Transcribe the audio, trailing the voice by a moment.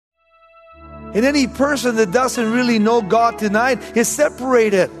And any person that doesn't really know God tonight is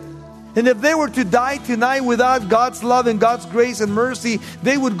separated. And if they were to die tonight without God's love and God's grace and mercy,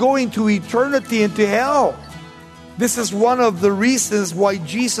 they would go into eternity, into hell. This is one of the reasons why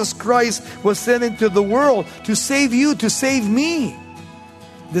Jesus Christ was sent into the world, to save you, to save me.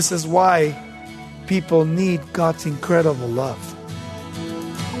 This is why people need God's incredible love.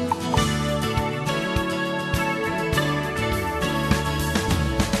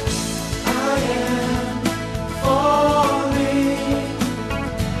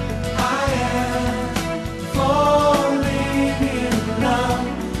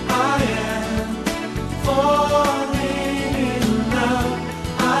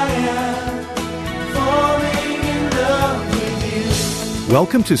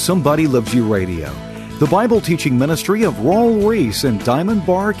 Welcome to Somebody Loves You Radio, the Bible teaching ministry of Raul Ries in Diamond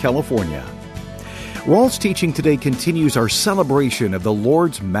Bar, California. Raul's teaching today continues our celebration of the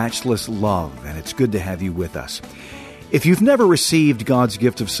Lord's matchless love, and it's good to have you with us. If you've never received God's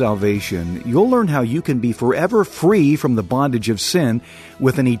gift of salvation, you'll learn how you can be forever free from the bondage of sin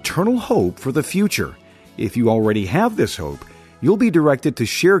with an eternal hope for the future. If you already have this hope, you'll be directed to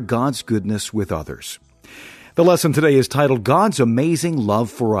share God's goodness with others. The lesson today is titled, God's Amazing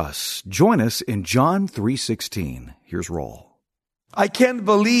Love for Us. Join us in John 3:16. Here's Raul. I can't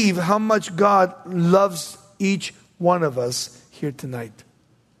believe how much God loves each one of us here tonight.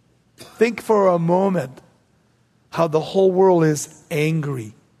 Think for a moment how the whole world is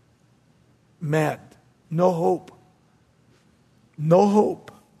angry, mad, no hope. No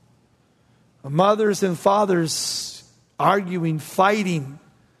hope. Mothers and fathers arguing, fighting,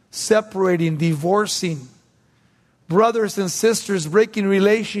 separating, divorcing. Brothers and sisters breaking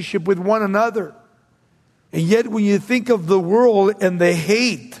relationship with one another. And yet when you think of the world and the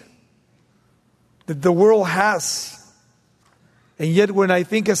hate that the world has, and yet when I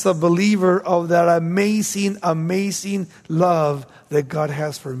think as a believer of that amazing, amazing love that God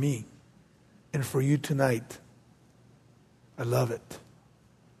has for me and for you tonight, I love it.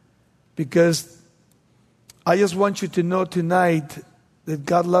 Because I just want you to know tonight that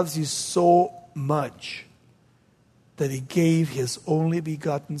God loves you so much that He gave His only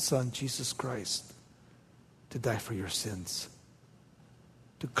begotten Son, Jesus Christ, to die for your sins.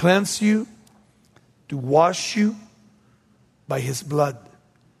 To cleanse you, to wash you by His blood.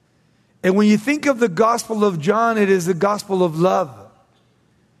 And when you think of the Gospel of John, it is the gospel of love.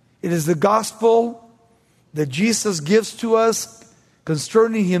 It is the gospel that Jesus gives to us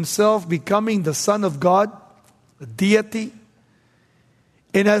concerning Himself becoming the Son of God, the deity.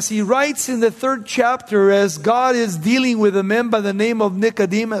 And as he writes in the 3rd chapter, as God is dealing with a man by the name of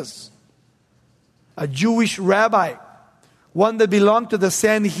Nicodemus, a Jewish rabbi, one that belonged to the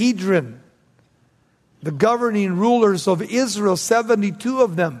Sanhedrin, the governing rulers of Israel, 72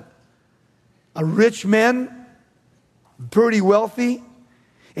 of them, a rich man, pretty wealthy,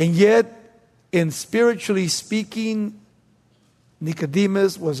 and yet, in spiritually speaking,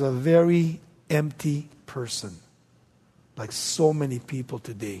 Nicodemus was a very empty person. Like so many people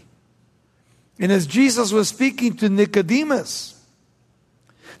today. And as Jesus was speaking to Nicodemus,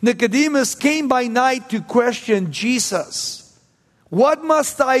 Nicodemus came by night to question Jesus. What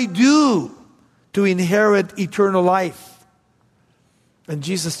must I do to inherit eternal life? And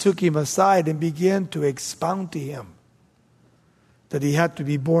Jesus took him aside and began to expound to him that he had to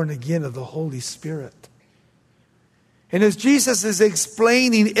be born again of the Holy Spirit. And as Jesus is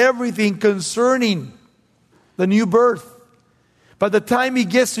explaining everything concerning the new birth, by the time he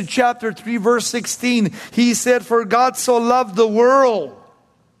gets to chapter 3, verse 16, he said, For God so loved the world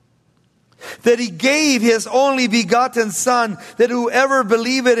that He gave His only begotten Son, that whoever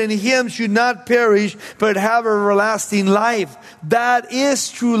believeth in Him should not perish, but have everlasting life. That is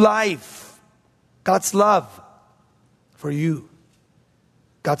true life. God's love for you.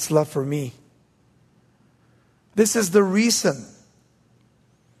 God's love for me. This is the reason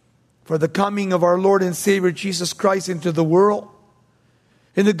for the coming of our Lord and Savior Jesus Christ into the world.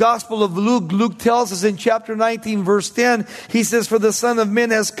 In the Gospel of Luke, Luke tells us in chapter 19, verse 10, he says, For the Son of Man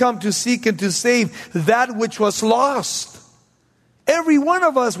has come to seek and to save that which was lost. Every one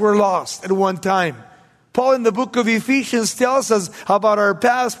of us were lost at one time. Paul in the book of Ephesians tells us about our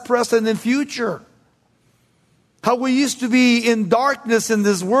past, present, and future. How we used to be in darkness in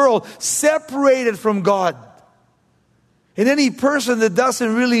this world, separated from God. And any person that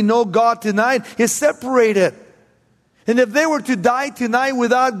doesn't really know God tonight is separated. And if they were to die tonight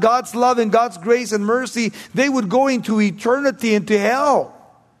without God's love and God's grace and mercy, they would go into eternity, into hell,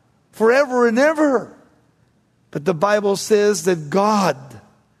 forever and ever. But the Bible says that God,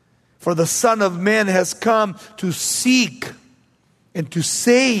 for the Son of Man, has come to seek and to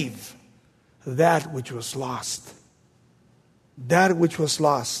save that which was lost. That which was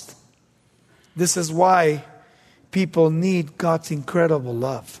lost. This is why people need God's incredible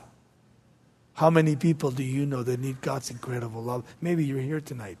love. How many people do you know that need God's incredible love? Maybe you're here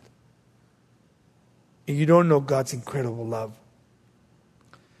tonight and you don't know God's incredible love.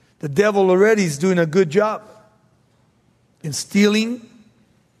 The devil already is doing a good job in stealing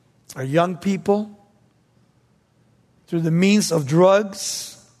our young people through the means of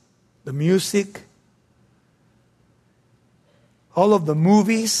drugs, the music, all of the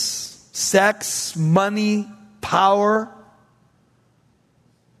movies, sex, money, power,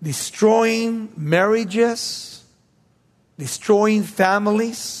 destroying marriages, destroying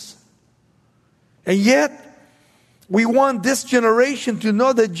families. And yet, we want this generation to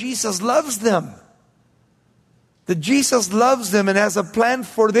know that Jesus loves them. That Jesus loves them and has a plan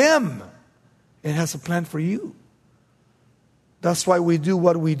for them. And has a plan for you. That's why we do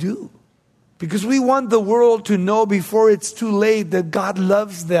what we do. Because we want the world to know before it's too late that God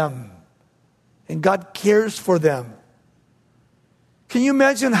loves them. And God cares for them. Can you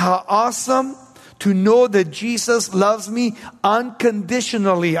imagine how awesome to know that Jesus loves me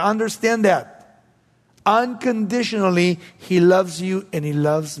unconditionally? Understand that. Unconditionally, He loves you and He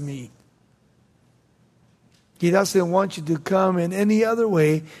loves me. He doesn't want you to come in any other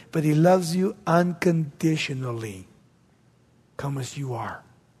way, but He loves you unconditionally. Come as you are.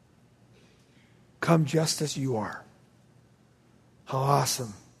 Come just as you are. How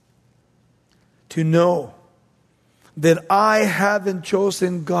awesome to know that I haven't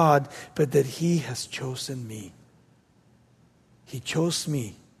chosen God, but that He has chosen me. He chose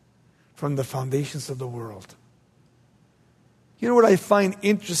me from the foundations of the world. You know what I find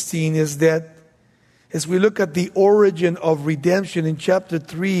interesting is that as we look at the origin of redemption in chapter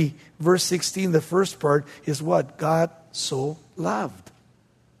 3, verse 16, the first part is what? God so loved.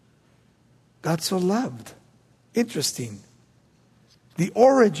 God so loved. Interesting. The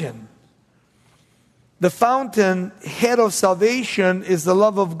origin. The fountain head of salvation is the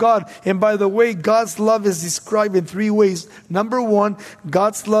love of God. And by the way, God's love is described in three ways. Number one,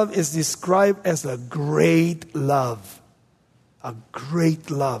 God's love is described as a great love. A great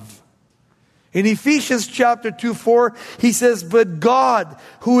love. In Ephesians chapter 2:4, he says, "But God,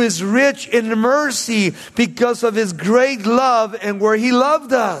 who is rich in mercy because of His great love and where He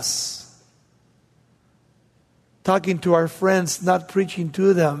loved us." Talking to our friends, not preaching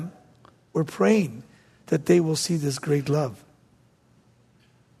to them, we're praying that they will see this great love.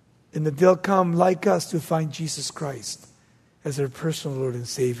 And that they'll come like us to find Jesus Christ as their personal Lord and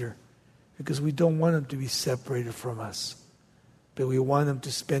Savior. Because we don't want them to be separated from us. But we want them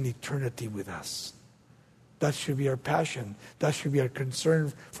to spend eternity with us. That should be our passion. That should be our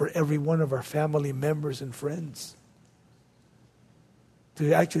concern for every one of our family members and friends.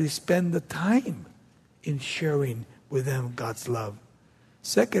 To actually spend the time in sharing with them God's love.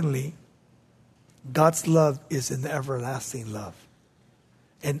 Secondly, God's love is an everlasting love.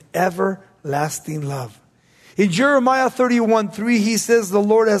 An everlasting love. In Jeremiah 31:3, he says, "The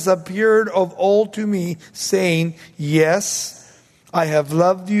Lord has appeared of old to me, saying, Yes, I have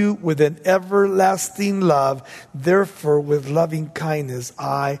loved you with an everlasting love. Therefore, with loving kindness,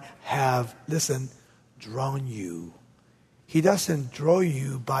 I have," listen, "drawn you." He doesn't draw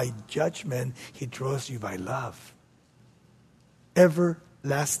you by judgment. He draws you by love.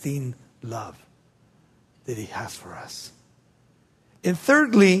 Everlasting love that He has for us. And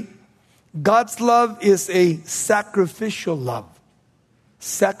thirdly, God's love is a sacrificial love.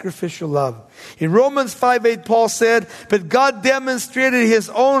 Sacrificial love. In Romans 5:8, Paul said, "But God demonstrated His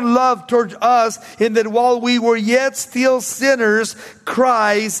own love towards us in that while we were yet still sinners,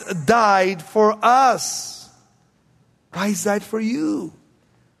 Christ died for us." Christ died for you.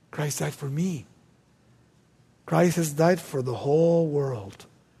 Christ died for me. Christ has died for the whole world.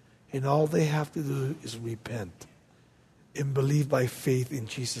 And all they have to do is repent and believe by faith in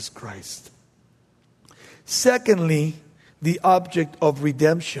Jesus Christ. Secondly, the object of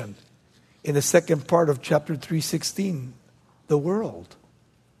redemption in the second part of chapter 3:16, the world,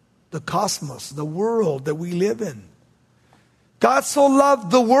 the cosmos, the world that we live in. God so loved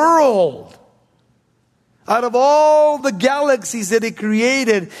the world. Out of all the galaxies that He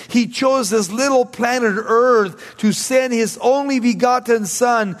created, He chose this little planet Earth to send His only begotten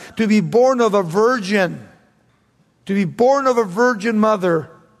Son to be born of a virgin, to be born of a virgin mother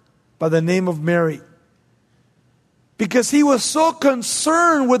by the name of Mary. Because He was so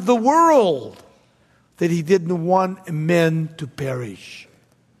concerned with the world that He didn't want men to perish,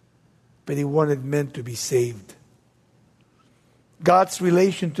 but He wanted men to be saved. God's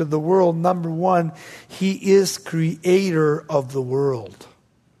relation to the world, number one, He is creator of the world.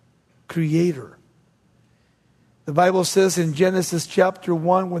 creator. The Bible says in Genesis chapter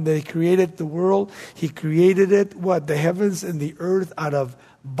 1, when they created the world, He created it, the heavens and the earth out of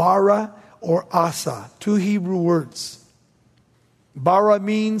bara or asa, two Hebrew words. Bara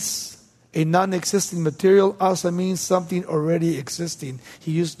means a non-existing material. Asa means something already existing.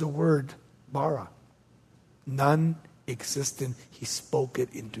 He used the word bara. Non-existent. He spoke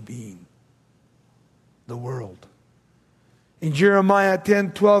it into being. The world. In Jeremiah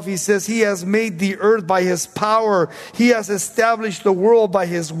 10:12, He says, He has made the earth by His power. He has established the world by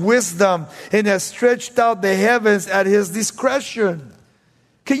His wisdom and has stretched out the heavens at His discretion.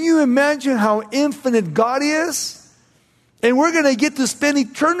 Can you imagine how infinite God is? And we're going to get to spend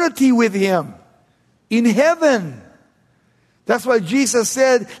eternity with Him in heaven. That's why Jesus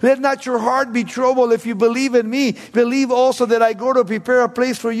said, let not your heart be troubled. If you believe in me, believe also that I go to prepare a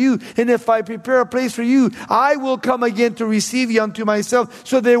place for you. And if I prepare a place for you, I will come again to receive you unto myself,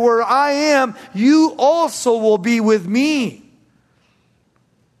 so that where I am, you also will be with me.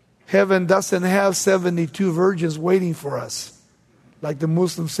 Heaven doesn't have 72 virgins waiting for us, like the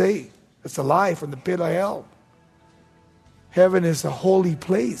Muslims say. It's a lie from the pit of hell. Heaven is a holy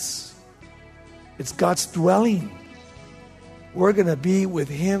place. It's God's dwelling. We're going to be with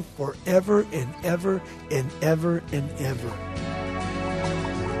Him forever and ever and ever and ever.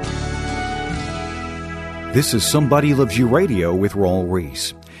 This is Somebody Loves You Radio with Raul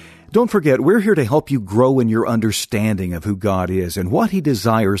Ries. Don't forget, we're here to help you grow in your understanding of who God is and what He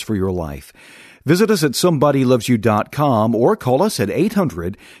desires for your life. Visit us at somebodylovesyou.com or call us at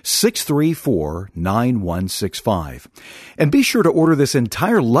 800-634-9165. And be sure to order this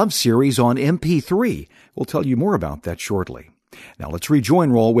entire love series on MP3. We'll tell you more about that shortly. Now let's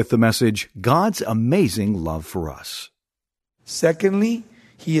rejoin Raul with the message, God's Amazing Love for Us. Secondly,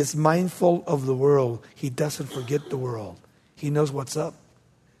 He is mindful of the world. He doesn't forget the world. He knows what's up.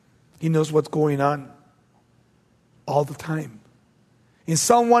 He knows what's going on all the time. In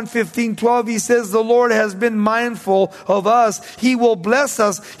Psalm 115:12, He says, the Lord has been mindful of us. He will bless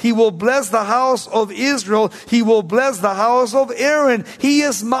us. He will bless the house of Israel. He will bless the house of Aaron. He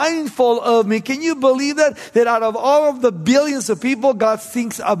is mindful of me. Can you believe that? That out of all of the billions of people, God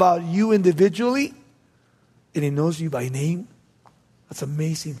thinks about you individually? And He knows you by name? That's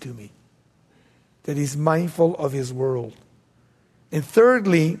amazing to me. That He's mindful of His world. And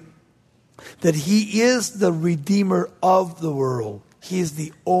thirdly, that He is the Redeemer of the world. He is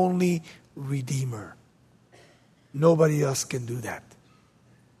the only Redeemer. Nobody else can do that.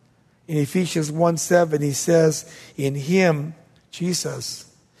 In Ephesians 1:7, He says, in Him,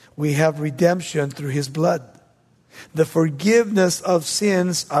 Jesus, we have redemption through His blood, the forgiveness of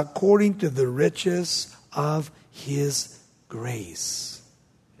sins according to the riches of His grace.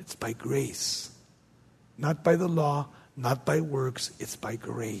 It's by grace. Not by the law, not by works. It's by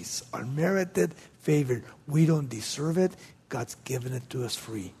grace. Unmerited favor. We don't deserve it. God's given it to us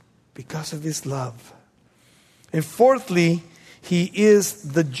free because of His love. And fourthly, He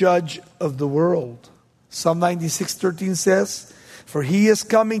is the judge of the world. Psalm 96:13 says, for He is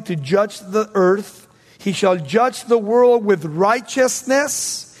coming to judge the earth. He shall judge the world with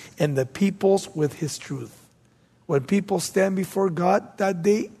righteousness and the peoples with His truth. When people stand before God that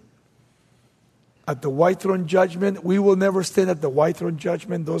day, at the white throne judgment, we will never stand at the white throne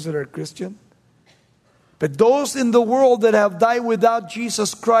judgment, those that are Christian. But those in the world that have died without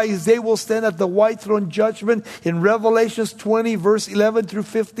Jesus Christ, they will stand at the white throne judgment in Revelations 20, verse 11 through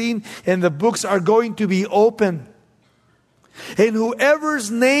 15, and the books are going to be open. And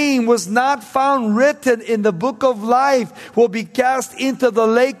whoever's name was not found written in the book of life will be cast into the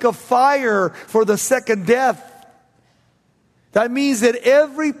lake of fire for the second death. That means that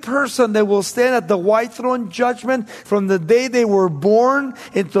every person that will stand at the white throne judgment from the day they were born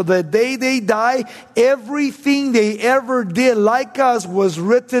until the day they die, everything they ever did like us was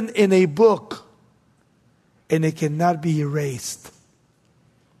written in a book. And it cannot be erased.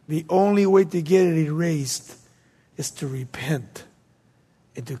 The only way to get it erased is to repent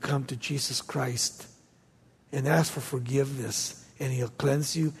and to come to Jesus Christ and ask for forgiveness. And He'll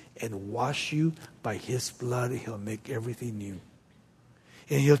cleanse you and wash you by His blood. He'll make everything new.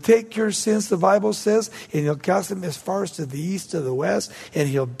 And He'll take your sins, the Bible says, and He'll cast them as far as to the east, to the west, and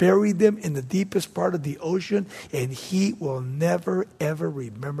He'll bury them in the deepest part of the ocean, and He will never, ever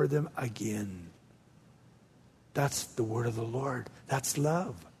remember them again. That's the word of the Lord. That's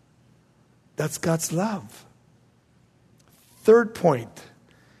love. That's God's love. Third point,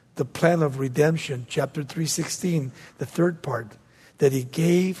 the plan of redemption, chapter 3:16, the third part, that He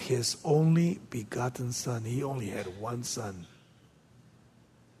gave His only begotten Son. He only had one Son.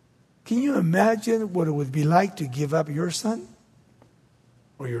 Can you imagine what it would be like to give up your son?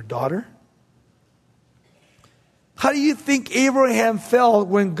 or your daughter? How do you think Abraham felt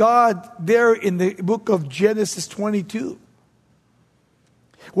when God, there in the book of Genesis 22,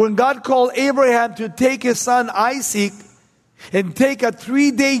 when God called Abraham to take his son Isaac and take a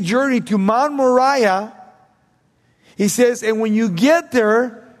 3-day journey to Mount Moriah, he says, and when you get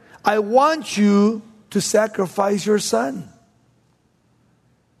there, I want you to sacrifice your son.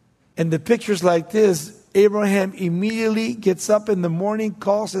 And the picture's like this. Abraham immediately gets up in the morning,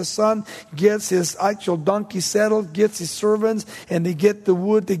 calls his son, gets his actual donkey saddled, gets his servants, and they get the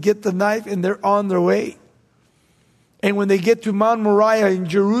wood, they get the knife, and they're on their way. And when they get to Mount Moriah in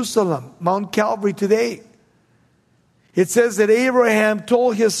Jerusalem, Mount Calvary today, it says that Abraham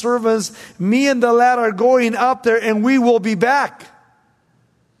told his servants, me and the lad are going up there and we will be back.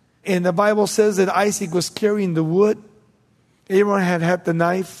 And the Bible says that Isaac was carrying the wood. Abraham had the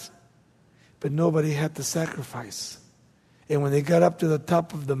knife, but nobody had the sacrifice. And when they got up to the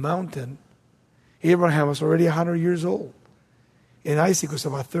top of the mountain, Abraham was already 100 years old. And Isaac was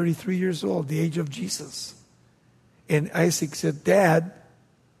about 33 years old, the age of Jesus. And Isaac said, Dad,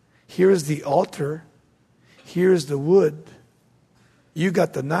 here's the altar. Here's the wood. You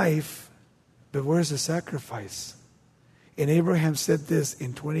got the knife, but where's the sacrifice? And Abraham said this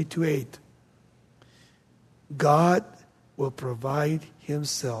in 22:8. God will provide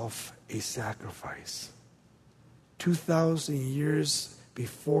himself a sacrifice. 2,000 years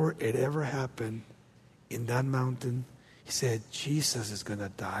before it ever happened, in that mountain, he said, Jesus is going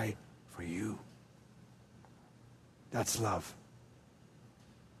to die for you. That's love.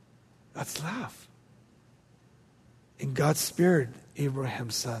 That's love. And God spared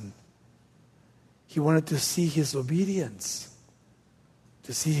Abraham's son. He wanted to see his obedience,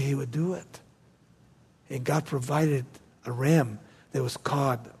 to see he would do it. And God provided a ram that was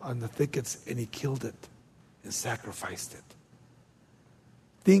caught on the thickets, and he killed it and sacrificed it.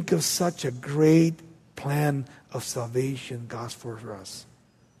 Think of such a great plan of salvation God's for us.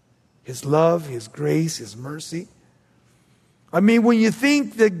 His love, His grace, His mercy. I mean, when you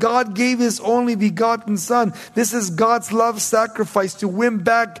think that God gave His only begotten Son, this is God's love sacrifice to win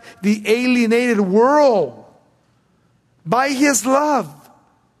back the alienated world by His love.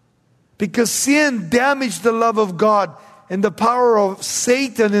 Because sin damaged the love of God and the power of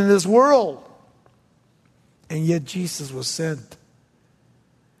Satan in this world. And yet Jesus was sent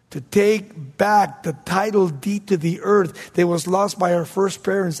to take back the title deed to the earth that was lost by our first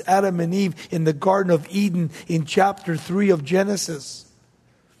parents, Adam and Eve, in the Garden of Eden in chapter 3 of Genesis.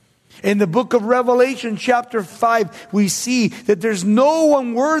 In the book of Revelation, chapter 5, we see that there's no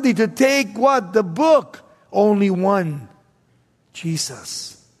one worthy to take what? The book. Only one.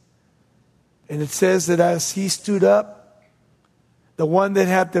 Jesus. And it says that as He stood up, the one that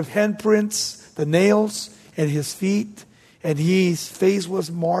had the handprints, the nails, and His feet, and His face was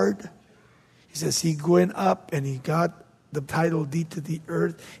marred. He says He went up and He got the title deed to the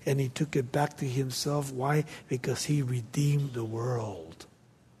earth and He took it back to Himself. Why? Because He redeemed the world.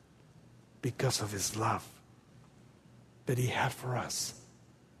 Because of His love that He had for us.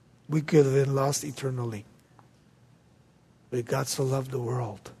 We could have been lost eternally. But God so loved the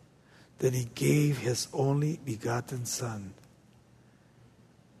world that He gave His only begotten Son.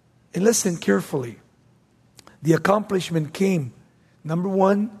 And listen carefully. The accomplishment came, number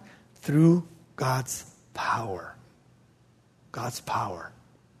one, through God's power. God's power.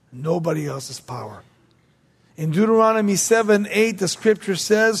 Nobody else's power. In Deuteronomy 7:8, the scripture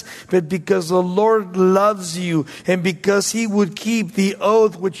says, but because the Lord loves you and because He would keep the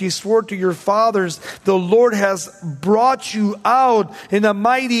oath which He swore to your fathers, the Lord has brought you out in a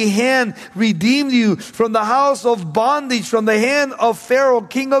mighty hand, redeemed you from the house of bondage, from the hand of Pharaoh,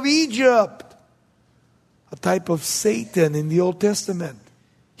 king of Egypt. A type of Satan in the Old Testament.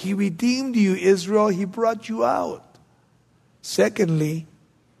 He redeemed you, Israel. He brought you out. Secondly,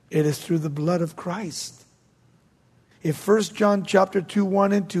 it is through the blood of Christ. In 1 John chapter 2,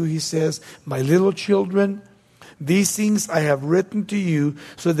 1 and 2, he says, my little children, these things I have written to you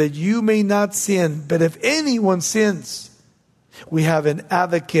so that you may not sin. But if anyone sins, we have an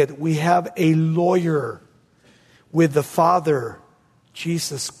advocate. We have a lawyer with the Father,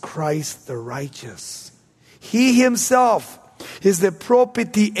 Jesus Christ the righteous. He Himself is the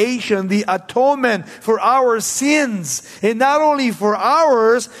propitiation, the atonement for our sins. And not only for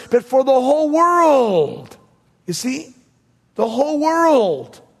ours, but for the whole world. You see? The whole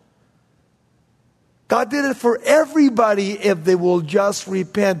world. God did it for everybody if they will just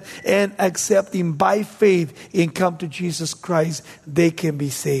repent and accept Him by faith and come to Jesus Christ. They can be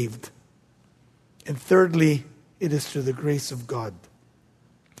saved. And thirdly, it is through the grace of God.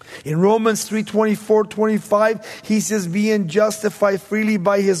 In Romans 3:24-25, he says, being justified freely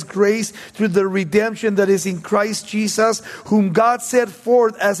by his grace through the redemption that is in Christ Jesus, whom God set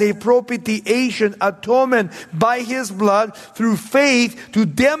forth as a propitiation, atonement by his blood through faith to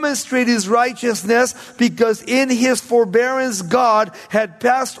demonstrate his righteousness, because in his forbearance God had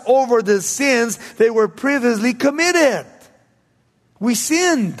passed over the sins that were previously committed. We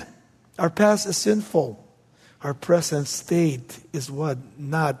sinned. Our past is sinful. Our present state is what?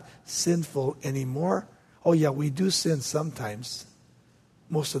 Not sinful anymore. Oh yeah, we do sin sometimes,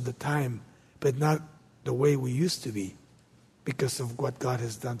 most of the time, but not the way we used to be, because of what God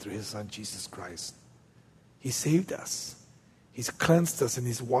has done through his Son, Jesus Christ. He saved us. He's cleansed us and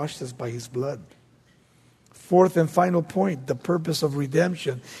he's washed us by his blood. Fourth and final point, the purpose of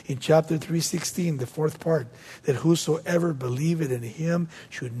redemption in chapter 3:16, the fourth part, that whosoever believeth in him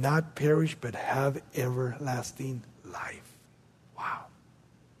should not perish but have everlasting life. Wow.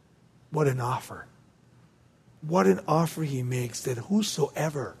 What an offer. What an offer he makes, that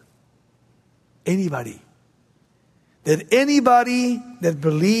whosoever, anybody that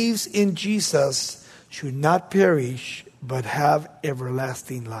believes in Jesus should not perish but have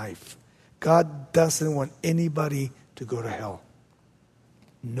everlasting life. God doesn't want anybody to go to hell.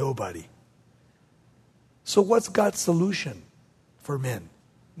 Nobody. So what's God's solution for men?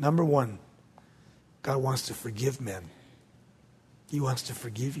 Number one, God wants to forgive men. He wants to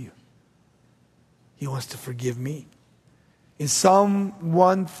forgive you. He wants to forgive me. In Psalm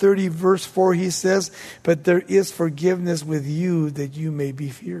 130 verse 4 he says, but there is forgiveness with you that you may be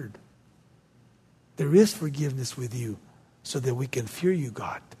feared. There is forgiveness with you so that we can fear you,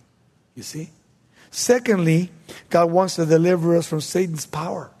 God. You see? Secondly, God wants to deliver us from Satan's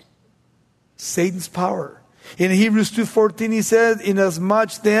power. Satan's power. In Hebrews 2:14 he said,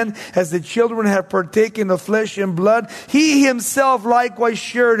 inasmuch then as the children have partaken of flesh and blood, he himself likewise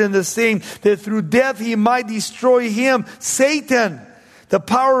shared in the same, that through death he might destroy him, Satan, the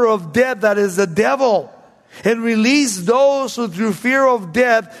power of death, that is the devil, and release those who through fear of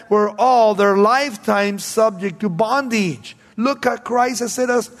death were all their lifetime subject to bondage. Look at Christ has set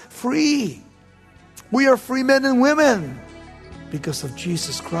us free. We are free men and women because of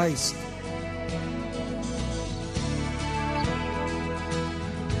Jesus Christ.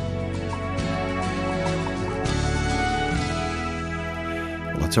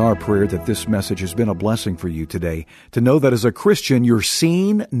 Well, it's our prayer that this message has been a blessing for you today, to know that as a Christian, you're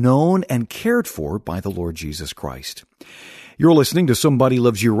seen, known, and cared for by the Lord Jesus Christ. You're listening to Somebody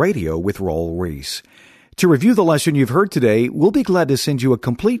Loves You Radio with Raul Ries. To review the lesson you've heard today, we'll be glad to send you a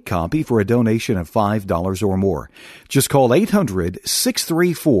complete copy for a donation of $5 or more. Just call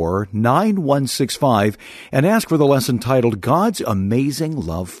 800-634-9165 and ask for the lesson titled God's Amazing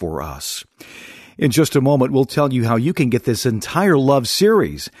Love for Us. In just a moment, we'll tell you how you can get this entire love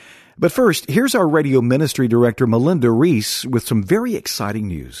series. But first, here's our radio ministry director, Melinda Reese, with some very exciting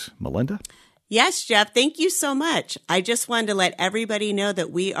news. Melinda? Yes, Jeff, thank you so much. I just wanted to let everybody know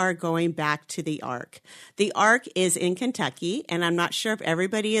that we are going back to the Ark. The Ark is in Kentucky, and I'm not sure if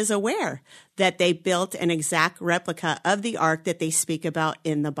everybody is aware that they built an exact replica of the Ark that they speak about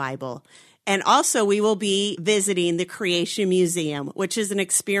in the Bible. And also, we will be visiting the Creation Museum, which is an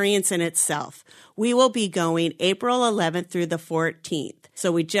experience in itself. We will be going April 11th through the 14th.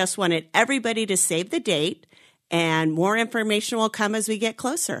 So we just wanted everybody to save the date, and more information will come as we get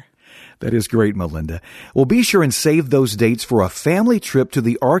closer. That is great, Melinda. Well, be sure and save those dates for a family trip to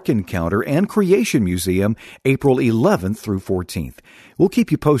the Ark Encounter and Creation Museum, April 11th through 14th. We'll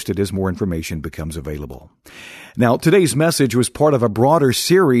keep you posted as more information becomes available. Now, today's message was part of a broader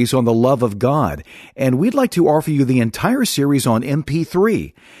series on the love of God, and we'd like to offer you the entire series on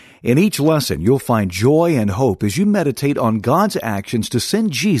MP3. In each lesson, you'll find joy and hope as you meditate on God's actions to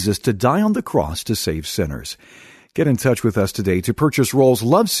send Jesus to die on the cross to save sinners. Get in touch with us today to purchase Raul's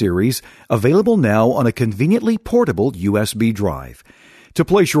Love Series, available now on a conveniently portable USB drive. To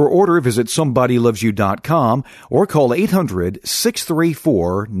place your order, visit SomebodyLovesYou.com or call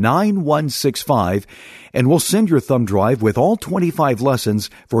 800-634-9165, and we'll send your thumb drive with all 25 lessons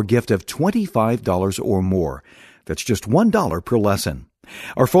for a gift of $25 or more. That's just $1 per lesson.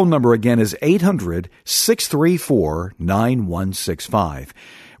 Our phone number again is 800-634-9165.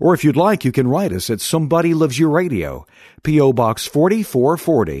 Or if you'd like, you can write us at Somebody Loves You Radio, P.O. Box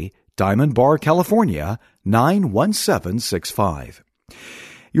 4440, Diamond Bar, California, 91765.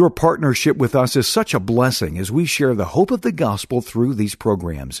 Your partnership with us is such a blessing as we share the hope of the gospel through these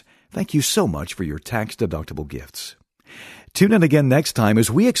programs. Thank you so much for your tax-deductible gifts. Tune in again next time as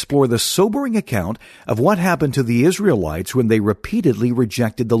we explore the sobering account of what happened to the Israelites when they repeatedly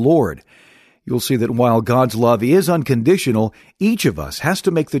rejected the Lord. You'll see that while God's love is unconditional, each of us has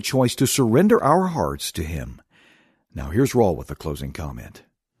to make the choice to surrender our hearts to Him. Now here's Raul with a closing comment.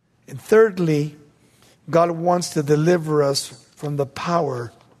 And thirdly, God wants to deliver us from the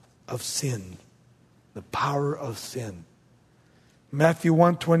power of sin. The power of sin. Matthew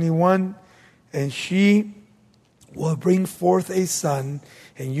 1:21, and she will bring forth a son,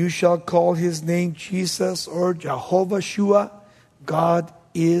 and you shall call his name Jesus, or Jehovah Shua. God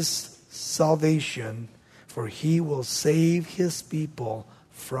is salvation, for he will save his people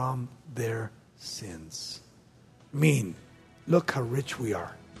from their sins. Look how rich we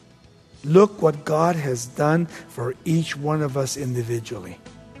are. Look what God has done for each one of us individually.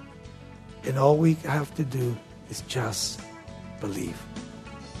 And all we have to do is just believe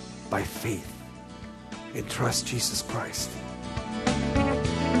by faith and trust Jesus Christ.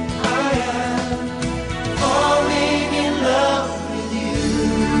 I am falling in love with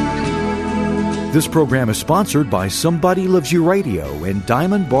you. This program is sponsored by Somebody Loves You Radio in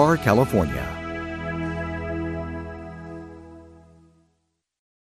Diamond Bar, California.